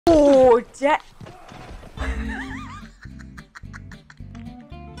Oh, did you see that?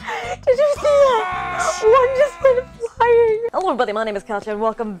 One just went flying! Hello everybody, my name is Katja, and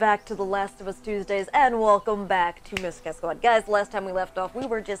welcome back to The Last of Us Tuesdays, and welcome back to Miss Squad. Guys, last time we left off, we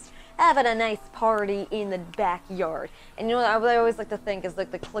were just having a nice party in the backyard. And you know what I always like to think is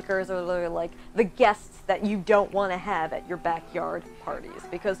like the clickers are like the guests that you don't want to have at your backyard parties.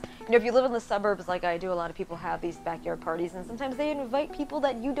 Because, you know, if you live in the suburbs like I do, a lot of people have these backyard parties, and sometimes they invite people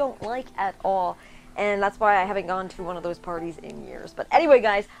that you don't like at all. And that's why I haven't gone to one of those parties in years. But anyway,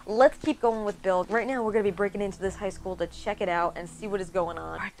 guys, let's keep going with Bill. Right now, we're going to be breaking into this high school to check it out and see what is going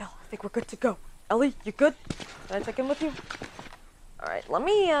on. Alright, Bill, I think we're good to go. Ellie, you good? Can I check in with you? Alright, let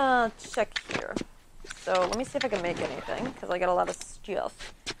me check here. So, let me see if I can make anything, because I got a lot of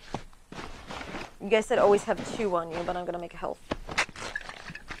stuff. You guys said always have 2 on you, but I'm going to make a health.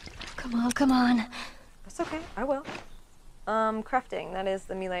 Come on, come on. That's okay, I will. Crafting, that is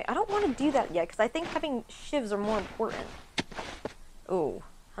the melee. I don't want to do that yet, because I think having shivs are more important. Ooh,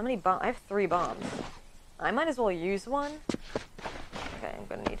 how many bombs? I have 3 bombs. I might as well use one. Okay, I'm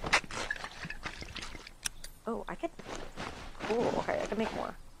gonna need... Oh, I could... Cool, okay, I can make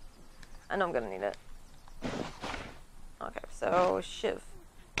more. I know I'm gonna need it. Okay, so, shiv.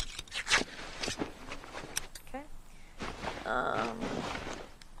 Okay.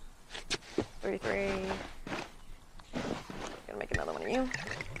 33... Gonna make another one of you.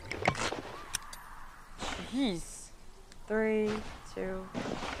 Jeez. 3, 2.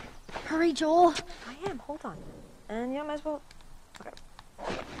 Hurry, Joel. I am. Hold on. And yeah, might as well. Okay.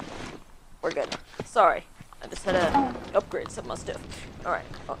 We're good. Sorry. I just had to upgrade some of my stuff. All right.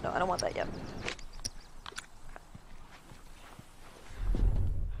 Oh no, I don't want that yet.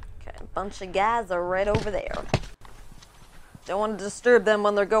 Okay. A bunch of guys are right over there. Don't want to disturb them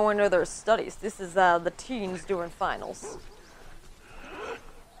when they're going to their studies. This is the teens doing finals.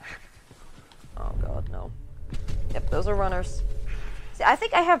 Oh god, no. Yep, those are runners. See, I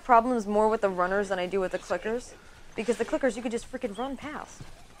think I have problems more with the runners than I do with the clickers. Because the clickers you could just freaking run past.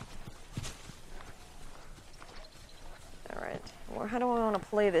 Alright. Well, how do I want to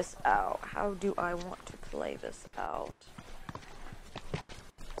play this out? How do I want to play this out?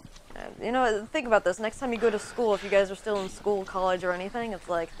 You know, think about this. Next time you go to school, if you guys are still in school, college, or anything, it's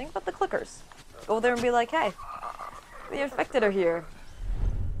like, think about the clickers. Go there and be like, hey, the infected are here.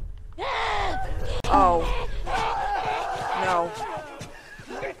 Oh. No.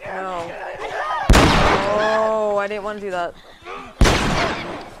 No. Oh, I didn't want to do that.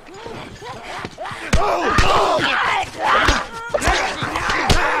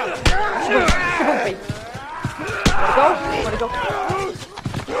 Where'd it go? Where'd it go?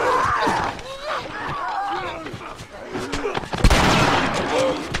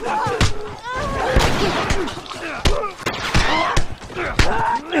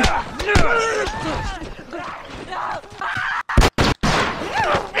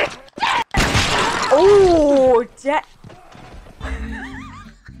 Oh, Did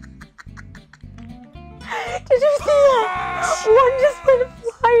you see that? One just went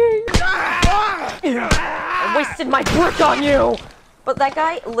flying. I wasted my brick on you. But that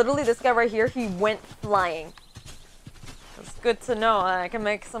guy, literally this guy right here, he went flying. It's good to know. I can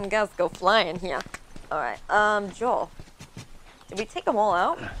make some guys go flying here. Alright, Joel. Did we take them all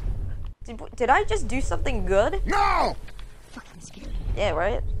out? Did I just do something good? No! Fucking scared. Yeah,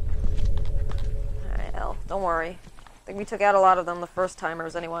 right? Alright, Elle, don't worry. I think we took out a lot of them, the first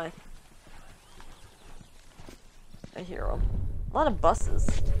timers anyway. I hear them. A lot of buses.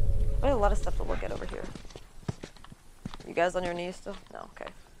 We have a lot of stuff to look at over here. You guys on your knees still? No, okay.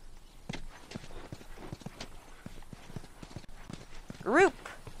 Group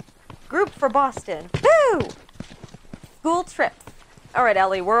for Boston. Woo! School trip. Alright,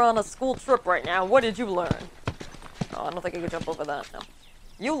 Ellie, we're on a school trip right now. What did you learn? Oh, I don't think I could jump over that. No.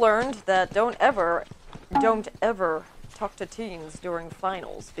 You learned that don't ever talk to teens during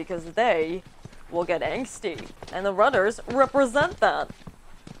finals because they will get angsty. And the runners represent that.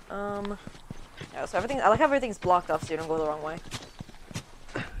 Yeah, so I like how everything's blocked off so you don't go the wrong way.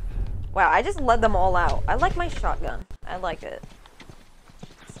 Wow, I just led them all out. I like my shotgun. I like it.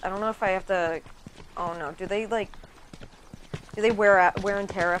 I don't know if I have to... Oh no, do they like... Do they wear and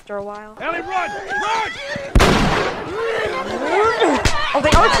tear after a while? Ellie, run! Run! Oh,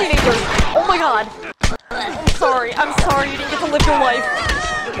 they are teenagers! Oh my god! I'm sorry, you didn't get to live your life.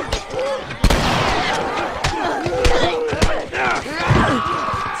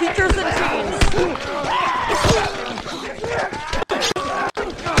 Teachers and teens.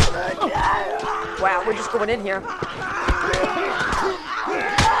 Wow, we're just going in here.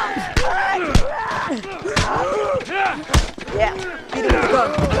 Yeah, Get him with the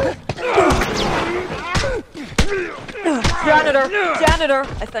gun. Janitor,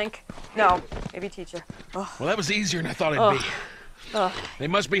 I think. No, maybe teacher. Well, that was easier than I thought it'd be. They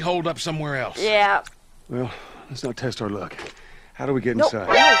must be holed up somewhere else. Yeah. Well, let's not test our luck. How do we get Nope. inside?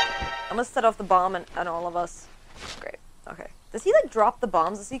 I'm gonna set off the bomb and all of us. Great. Okay. Does he like drop the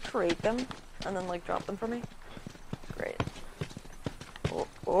bombs? Does he create them and then like drop them for me? Great.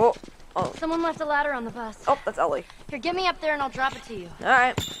 Oh. Someone left a ladder on the bus. Oh, that's Ellie. Here, get me up there and I'll drop it to you. All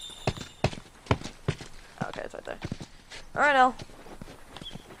right. Okay, it's right there. All right, Elle.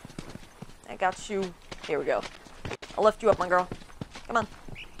 I got you. Here we go. I'll lift you up, my girl. Come on.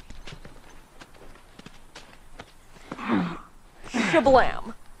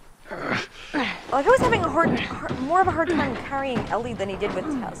 Shablam. Like I was having a more of a hard time carrying Ellie than he did with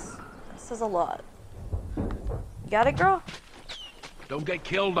Tess. That says a lot. You got it, girl? Don't get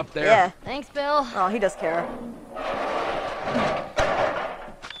killed up there. Yeah. Thanks, Bill. Oh, he does care.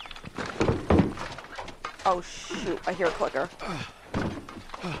 Oh shoot! I hear a clicker.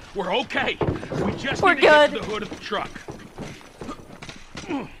 We're okay. We just We're need to get good. to the hood of the truck.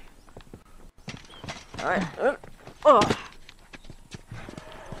 All right. Oh.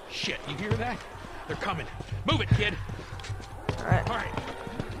 Shit, you hear that? They're coming. Move it, kid. All right. All right.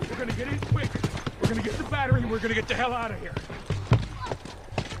 We're gonna get in quick. We're gonna get the battery and we're gonna get the hell out of here.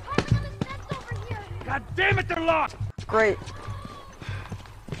 God damn it, they're locked! Great.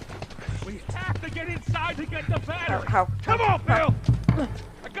 We have to get inside to get the battery. How? Come on, Bill!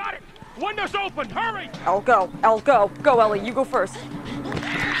 I got it! Window's open! Hurry! Elle, go. Elle, go. Go, Ellie. You go first.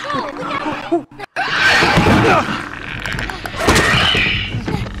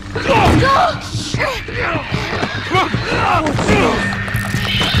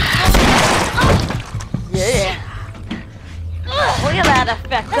 Yeah. Look at that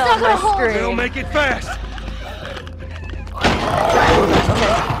effect on my screen. Bill, make it fast!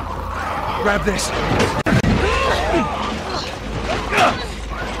 Grab this.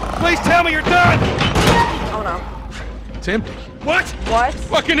 Please tell me you're done! Oh no. It's empty. What? What?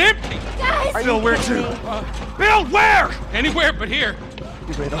 Fucking empty! Are Bill, you where kidding to? me? Bill, where? Anywhere but here.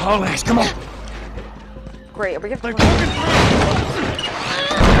 You better haul ass. Come on. Great. Are we They're getting broken through.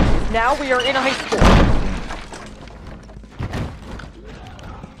 now we are in a high school.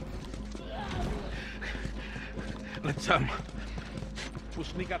 Let's, we'll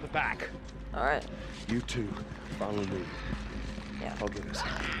sneak out the back. All right. You two, follow me. Yeah. I'll get us.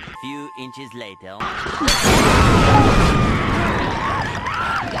 Few inches later.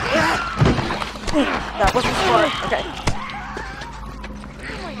 That wasn't smart. Okay.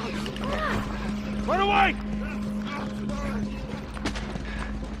 Run away!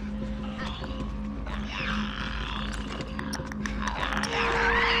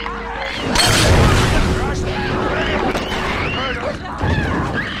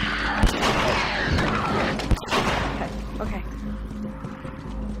 Okay.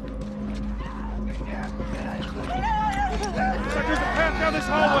 There's a path down this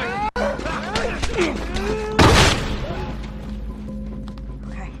hallway.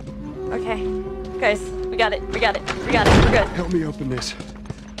 Okay. Guys, we got it. We got it. We got it. We're good. Help me open this.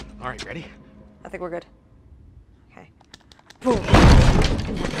 All right, ready? I think we're good. Okay. Boom.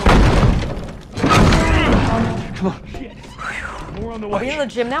 Come on. Shit. More on the Are we way. in the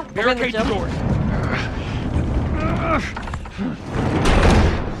gym now? Are we in the Barricade the gym? doors.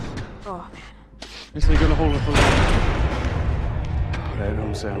 Oh, man. This ain't gonna hold up for long. Oh, that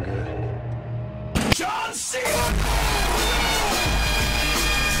don't sound good. John Cena!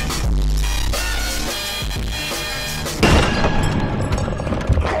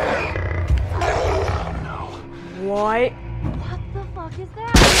 What? What the fuck is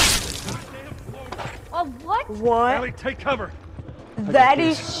that? Oh, what? What? Ellie, take cover. That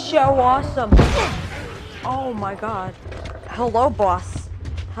is so awesome. Oh my god. Hello, boss.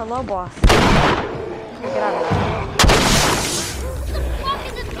 Hello, boss. Get out of there. What the fuck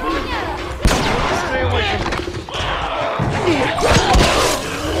is it doing at? Stay away from me.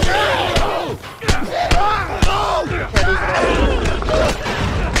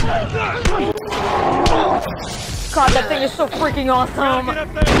 God, that thing is so freaking awesome. Get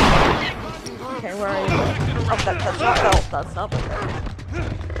up there. Okay, where are you? Oh, that's not belt. That's not belt.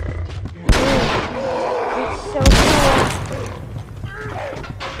 It's so cool.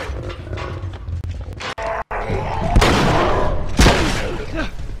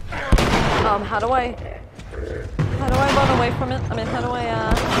 How do I run away from it? I mean, how do I,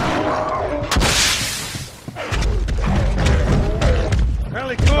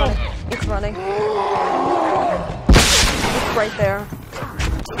 Ellie, come on. It's running. It's right there.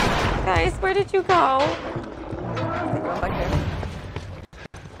 Guys, where did you go? I think I'm back here.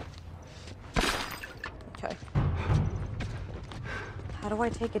 do I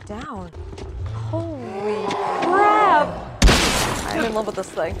take it down? Holy crap! I'm in love with this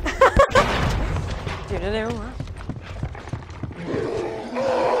thing. Do-do-do.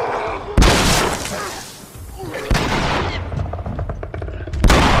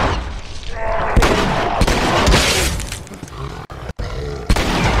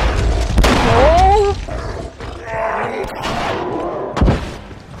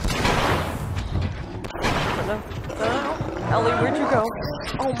 Ellie, where'd you go?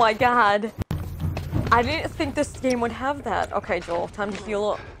 Oh my god. I didn't think this game would have that. Okay, Joel, time to heal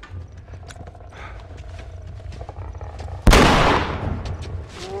up.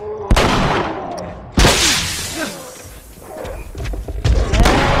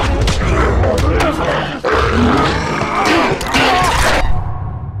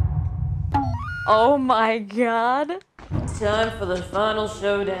 Oh my god. Time for the final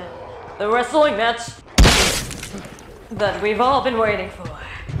showdown. The wrestling match that we've all been waiting for.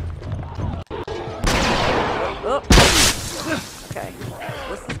 Oh. Okay,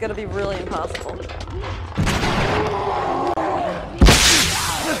 this is gonna be really impossible.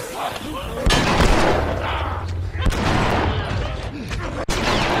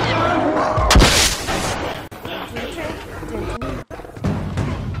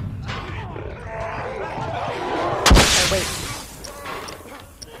 Wait.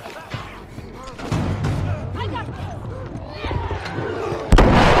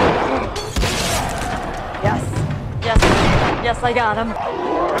 Yes, I got him.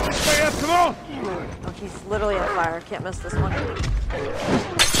 Stay up, come on! Oh, he's literally on fire. Can't miss this one. Okay.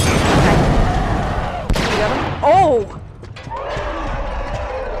 You got him? Oh!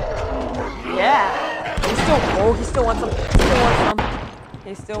 Yeah! He still wants some.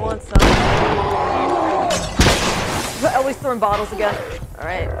 He still wants some. Ellie's throwing bottles again.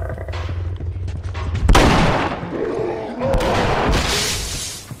 Alright.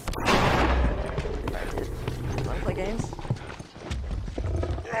 Wanna play games?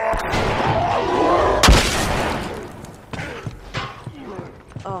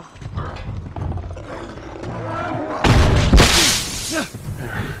 Oh.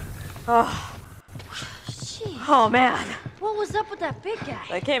 Oh. Jeez. Oh man. What was up with that big guy?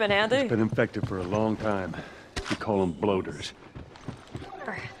 That came in handy. Been infected for a long time. We call them bloaters.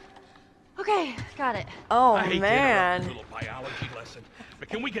 Okay, got it. Oh I hate to man. interrupt this little biology lesson, but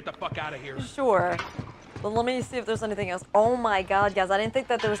can we get the fuck out of here? Sure. But let me see if there's anything else. Oh my god, guys, I didn't think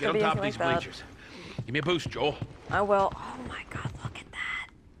that there was Get gonna on be top of anything these like that. bleachers. Give me a boost, Joel. I will. Oh my god, look at that.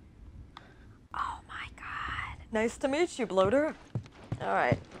 Oh my god. Nice to meet you, Bloater.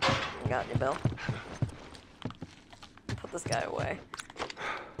 Alright. Got you, Bill. Put this guy away.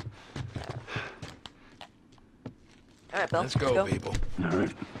 Alright, Bill. Let's go, people. All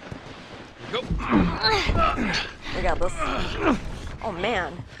right. Go. We got this. Oh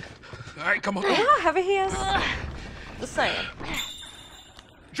man. All right, come on. You know how heavy he is? Just saying.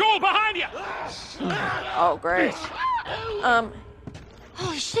 Joel, behind you! Oh, great.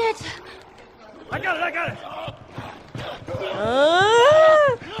 Holy shit! I got it!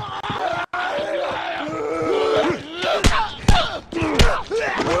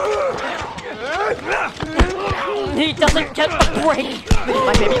 He doesn't get a break.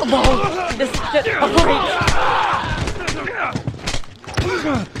 My baby alone. He doesn't get a break.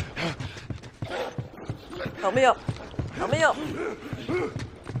 Help me up. Help me up.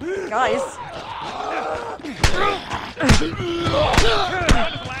 Guys.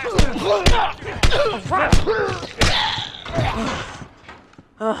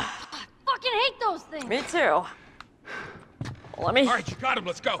 Fucking hate those things! Me too. Let me. All right, you got him.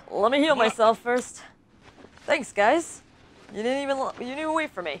 Let's go. Let me heal myself first. Thanks, guys. You didn't even wait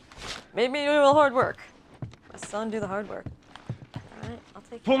for me. Made me do all the hard work. My son do the hard work. All right, I'll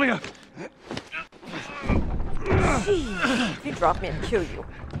take. Pull me up. Jeez, if you drop me, I'd kill you.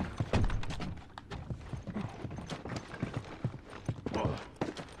 All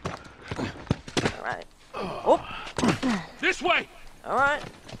right. Oh. This way. All right.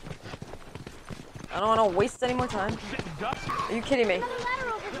 I don't want to waste any more time. Dust. Are you kidding me? Another ladder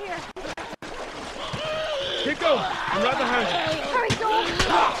over here! Keep going. I'm right behind you. Hurry, Joel!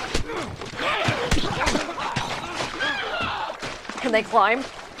 Can they climb?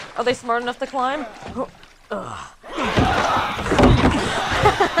 Are they smart enough to climb? Oh. Ugh.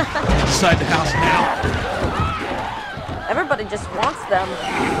 Inside the house now. Everybody just wants them.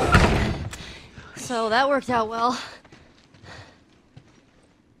 So that worked out well.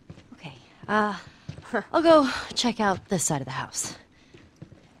 Okay, I'll go check out this side of the house.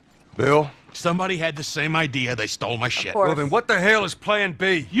 Bill? Somebody had the same idea. They stole my shit. course. Well, then what the hell is plan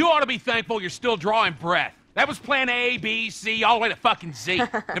B? You ought to be thankful you're still drawing breath. That was plan A, B, C, all the way to fucking Z.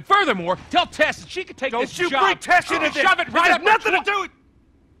 And furthermore, tell Tess that she could take this job. Don't you bring Tess into this! Shove it right up nothing to do with...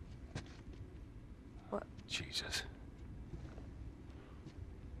 What? Jesus.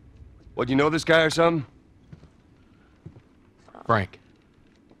 What, you know this guy or something? Frank.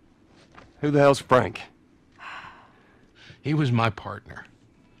 Who the hell's Frank? He was my partner.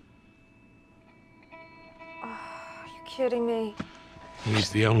 Are you kidding me? He's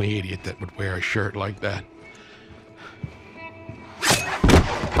the only idiot that would wear a shirt like that.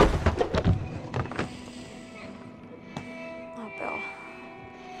 Oh, Bill.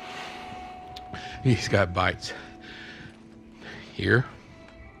 He's got bites. Here.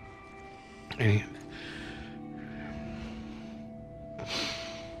 And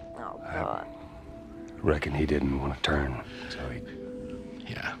Oh, God. Reckon he didn't want to turn, so he...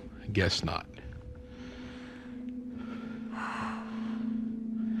 yeah, I guess not.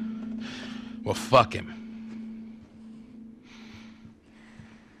 Well, fuck him.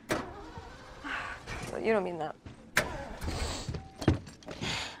 Well, you don't mean that.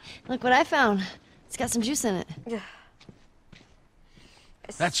 Look what I found. It's got some juice in it. Yeah.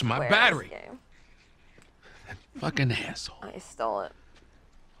 That's my swear battery. this game. Fucking asshole. I stole it.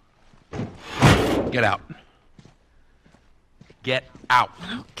 Get out. Get out.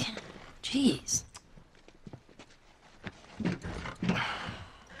 Okay. Jeez.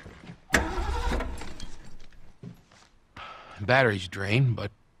 Battery's drained,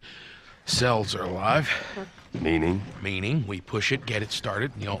 but cells are alive. Meaning? Meaning, we push it, get it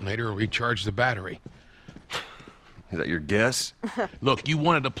started, and the alternator will recharge the battery. Is that your guess? Look, you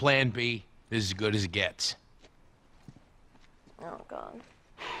wanted a plan B. This is as good as it gets. Oh, God.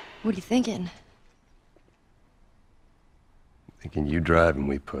 What are you thinking? Thinking you drive and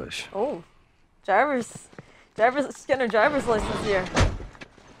we push. Oh. Skinner driver's license here.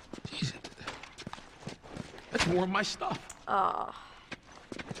 Jesus. That's more of my stuff. Ah.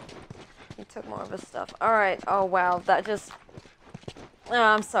 He took more of his stuff. Alright. Oh, wow. That just... Oh,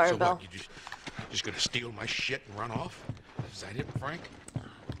 I'm sorry, So Bill. what, you just gonna steal my shit and run off? Is that it, Frank?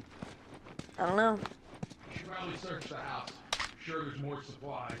 I don't know. You should probably search the house. I'm sure there's more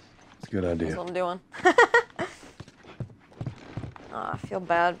supplies. It's a good That's idea. what I'm doing. Oh, I feel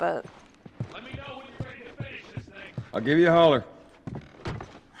bad, but... Let me know when you're ready to finish this thing. I'll give you a holler.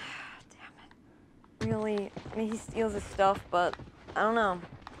 Really, I mean, he steals his stuff, but I don't know.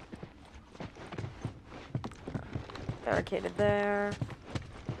 Barricaded there.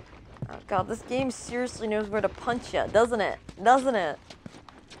 Oh God, this game seriously knows where to punch you, doesn't it? Doesn't it?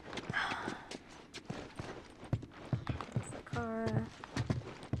 That's the car.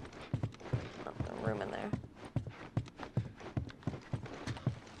 Oh, no room in there.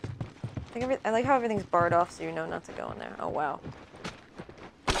 I like how everything's barred off, so you know not to go in there. Oh wow.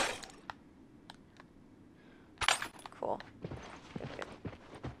 Cool. Good, good.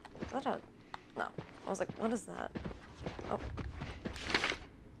 Is that a... No. I was like, what is that? Oh.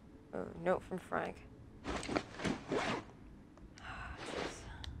 Oh, note from Frank. Jeez.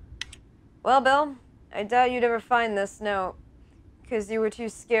 Well, Bill, I doubt you'd ever find this note, because you were too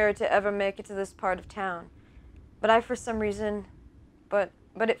scared to ever make it to this part of town. But if for some reason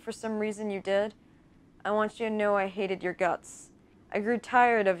you did, I want you to know I hated your guts. I grew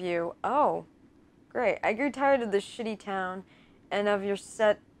tired of you. Oh. Great. I grew tired of this shitty town and of your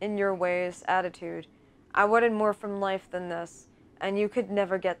set-in-your-ways attitude. I wanted more from life than this, and you could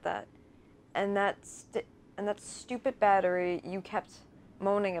never get that. And that stupid battery you kept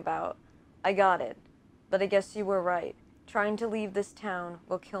moaning about, I got it. But I guess you were right. Trying to leave this town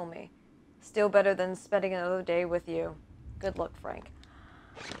will kill me. Still better than spending another day with you. Good luck, Frank.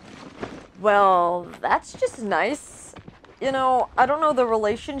 Well, that's just nice. You know, I don't know the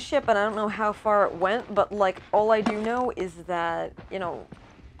relationship and I don't know how far it went, but like all I do know is that, you know,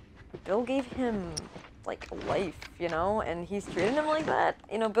 Bill gave him like life, you know, and he's treating him like that.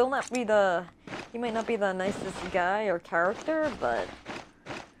 You know, Bill he might not be the nicest guy or character, but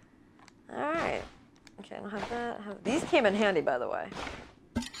alright. Okay, I don't have that. These came in handy, by the way.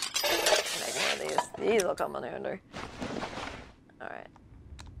 Can I ignore these? These will come in handy. Alright.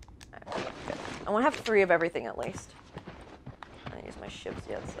 Alright, good. I want to have 3 of everything at least. I haven't used my shivs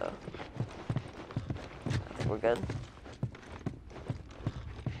yet, so I think we're good.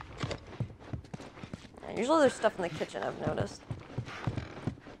 Yeah, usually there's stuff in the kitchen, I've noticed.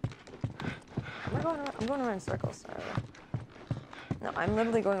 I'm going around in circles. No, I'm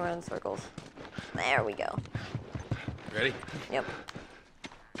literally going around in circles. There we go. Ready? Yep.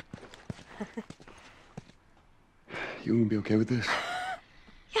 You gonna be okay with this?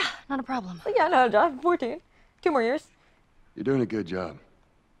 Yeah, not a problem. But yeah, no, I'm 14. 2 more years. You're doing a good job.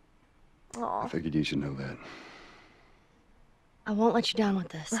 Aw. I figured you should know that. I won't let you down with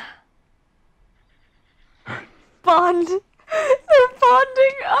this. Bond. They're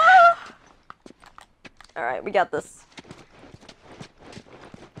bonding. Ah! All right, we got this.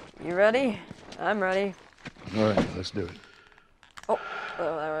 You ready? I'm ready. All right, let's do it. Oh, all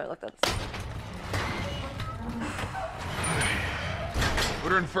right, look, that's.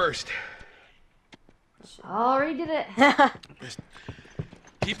 Put her in first. Already did it. Just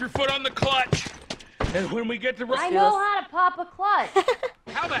keep your foot on the clutch. And when we get to I know how to pop a clutch.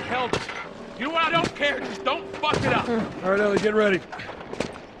 How the hell does... You know what? I don't care. Just don't fuck it up. All right, Ellie, get ready.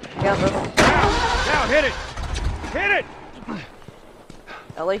 Got this. Now, hit it. Hit it.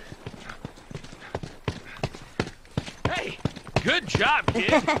 Ellie. Hey, good job,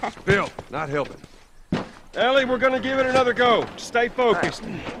 kid. Bill, not helping. Ellie, we're gonna give it another go. Stay focused.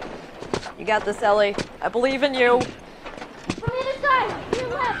 You got this, Ellie. I believe in you. From the other side. To your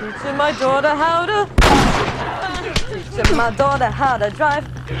left. Teaching my daughter how to. Teaching my daughter how to drive.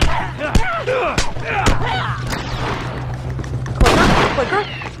 Quicker.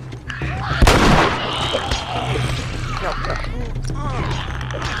 No.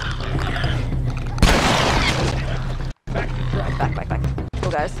 Back. Go,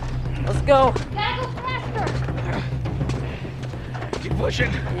 guys. Let's go. Gotta go faster. Keep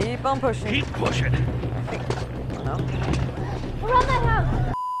pushing. Keep on pushing. Keep pushing. No. Around that house.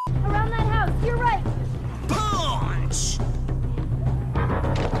 Around that house. To your right. Punch!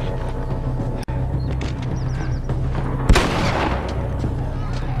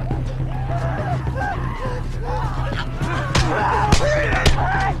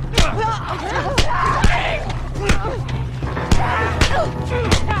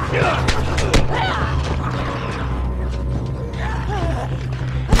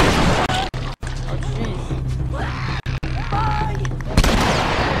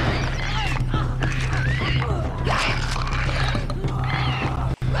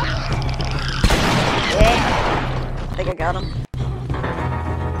 I think I got him.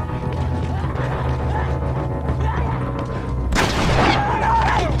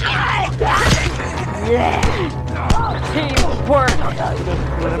 Yeah! Teamwork!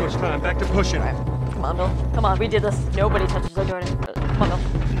 Don't have much time. Back to pushing. Come on, Bill. Come on, we did this. Nobody touches our Jordan. Come on, Bill.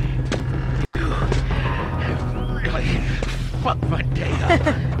 Fuck my day up.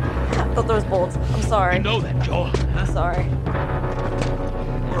 I thought there was bullets. I'm sorry. You know that, Joel. I'm sorry.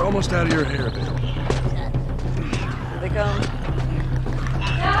 We're almost out of your hair, Bill. Here they come.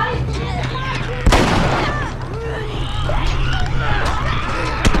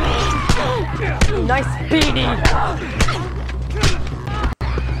 Nice beanie!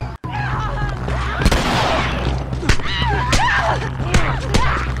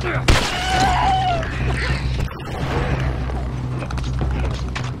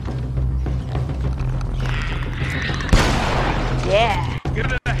 Yeah! Get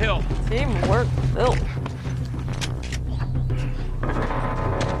to the hill. Teamwork built.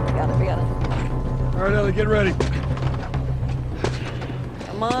 We got it. All right, Ellie, get ready.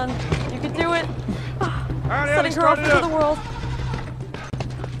 Come on, you can do it. All right, Ellie, Setting her off start it into up. the world.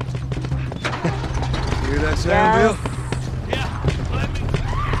 You hear that sound, Bill? Yeah. Let me...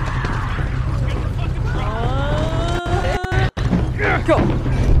 Go.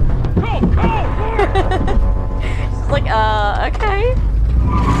 Go! She's like, okay.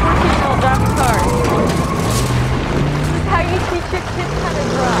 14-year-old driving cars. This is how you teach your kids how to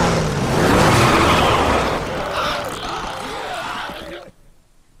drive.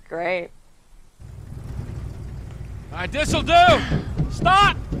 Great. All right, this'll do.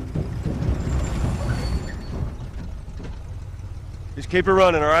 Stop! Just keep it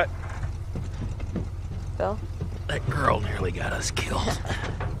running, all right? Bill? That girl nearly got us killed.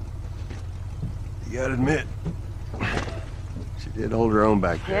 You gotta admit, she did hold her own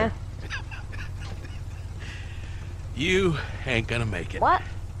back Yeah. there. You ain't gonna make it. What?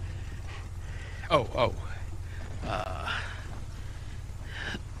 Oh.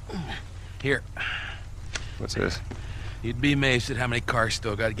 Here. What's this? You'd be amazed at how many cars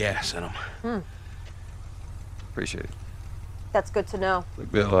still got gas in them. Appreciate it. That's good to know.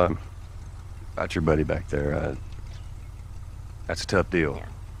 Look, Bill, about your buddy back there, that's a tough deal. Yeah.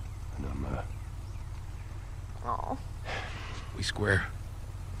 And I'm, Oh. We square.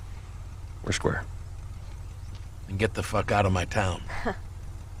 we're square. And get the fuck out of my town.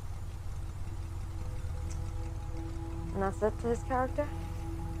 And that's it to his character?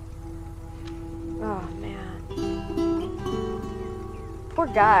 Oh, man. Poor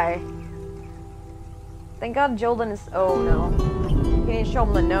guy. Thank God Jordan is... Oh, no. He didn't show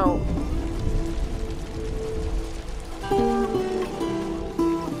him the note.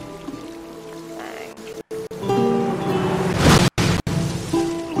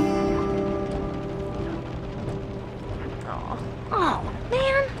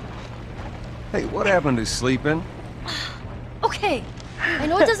 Hey, what happened to sleeping? Okay, I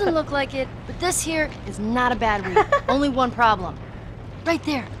know it doesn't look like it, but this here is not a bad read. Only one problem. Right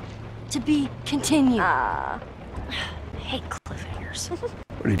there. To be continued. Ah. I hate cliffhangers.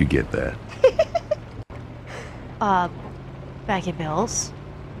 Where did you get that? Back at Bill's.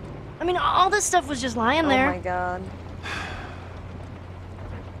 I mean, all this stuff was just lying there. Oh my god.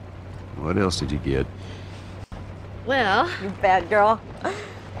 What else did you get? Well, You bad girl.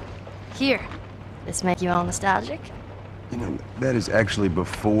 here. This make you all nostalgic? You know, that is actually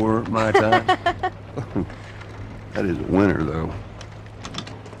before my time. That is a winner, though.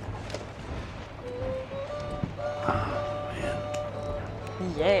 Oh,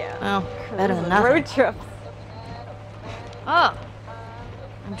 man. Yeah. Well, better than Cruising. nothing. Road trips. Oh.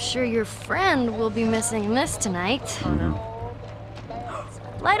 I'm sure your friend will be missing this tonight. Oh no.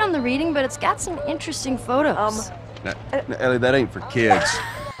 Light on the reading, but it's got some interesting photos. Now, Ellie, that ain't for kids.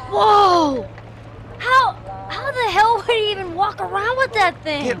 Whoa! How the hell would he even walk around with that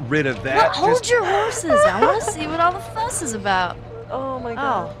thing? Get rid of that. Well, hold Just- your horses. I want to see what all the fuss is about. Oh my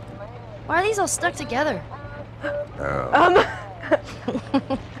god. Oh. Why are these all stuck together? Oh.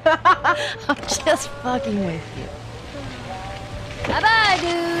 I'm just fucking with you. Bye-bye,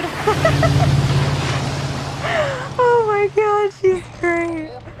 dude. Oh my god, she's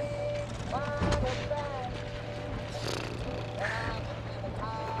great.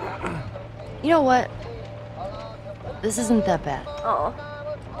 You know what? This isn't that bad. Oh.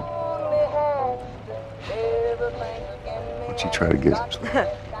 Why don't you try to get some sleep?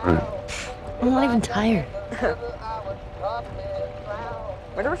 Right. I'm not even tired.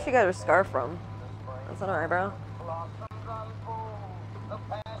 Where did she got her scar from? That's on her eyebrow.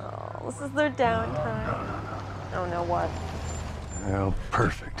 Oh, this is their downtime. Oh no, what? Oh,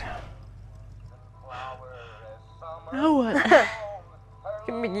 perfect. No, what?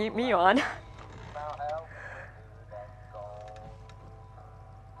 Can me on.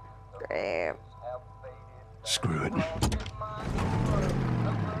 Great. Screw it.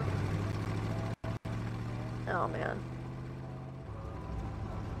 Oh man.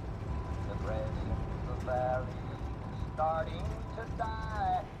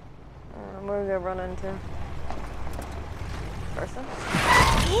 What are we gonna run into? Person?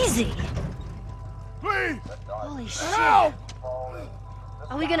 Easy. Please! Holy shit.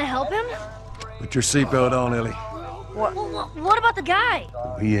 Are we gonna help him? Put your seatbelt on, Ellie. What? Well, what about the guy?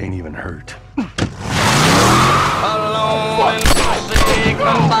 He ain't even hurt. They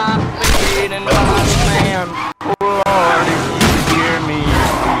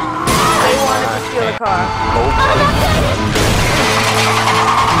wanted to steal the car.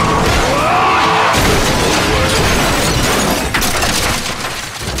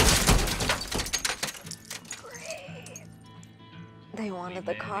 They wanted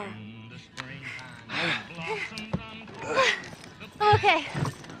the car. I'm okay.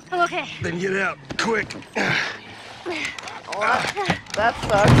 I'm okay. Then get out, quick. What? That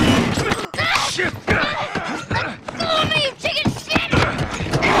sucks. Shit! Oh, me, you chicken shit!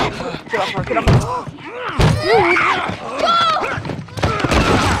 Get off her, get off her.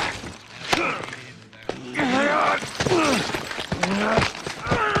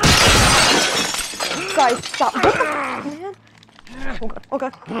 Guys, stop. What the fuck, man? Oh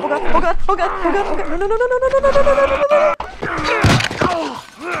god, oh god, oh god, oh god, oh god, oh god, oh god. No, no, no, no, no, no, no, no, no, no, no, no.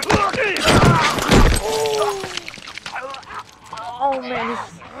 Oh man,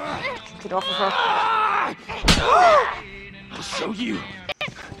 get off of her. I'll show you.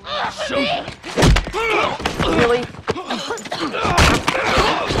 I'll show you. Really?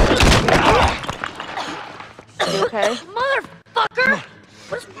 You okay? Motherfucker!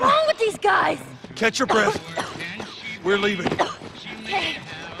 What's wrong with these guys? Catch your breath. We're leaving. Okay.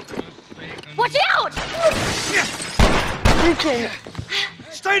 Watch out! Freaking.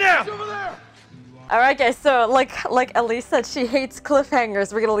 Stay down! Alright guys, so like Ellie said, she hates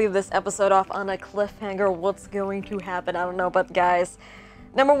cliffhangers. We're gonna leave this episode off on a cliffhanger. What's going to happen? I don't know, but guys,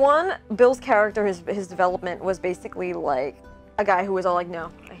 number one, Bill's character, his development was basically like a guy who was all like,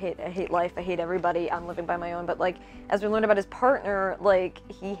 no, I hate life, I hate everybody, I'm living by my own. But like, as we learned about his partner, like,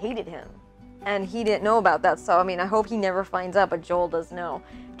 he hated him. And he didn't know about that, so I mean, I hope he never finds out, but Joel does know.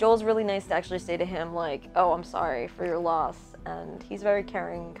 Joel's really nice to actually say to him, like, oh, I'm sorry for your loss. And he's a very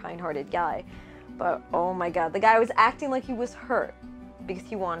caring, kind-hearted guy. But, oh my god, the guy was acting like he was hurt because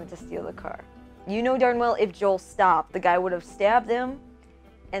he wanted to steal the car. You know darn well if Joel stopped, the guy would have stabbed him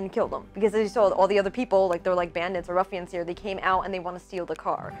and killed him. Because as you saw, all the other people, like they're like bandits or ruffians here, they came out and they want to steal the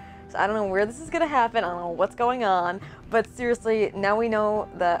car. So I don't know where this is going to happen, I don't know what's going on, but seriously, now we know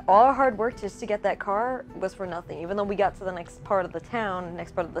that all our hard work just to get that car was for nothing. Even though we got to the next part of the town,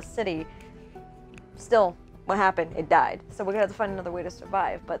 next part of the city, still, what happened? It died. So we're gonna have to find another way to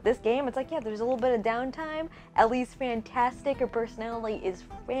survive. But this game, it's like, yeah, there's a little bit of downtime. Ellie's fantastic. Her personality is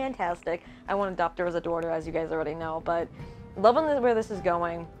fantastic. I want to adopt her as a daughter, as you guys already know. But loving where this is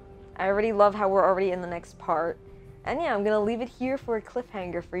going. I already love how we're already in the next part. And yeah, I'm gonna leave it here for a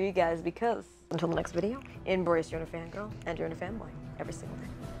cliffhanger for you guys because until the next video, embrace your inner fangirl and your inner fanboy every single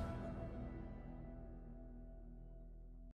day.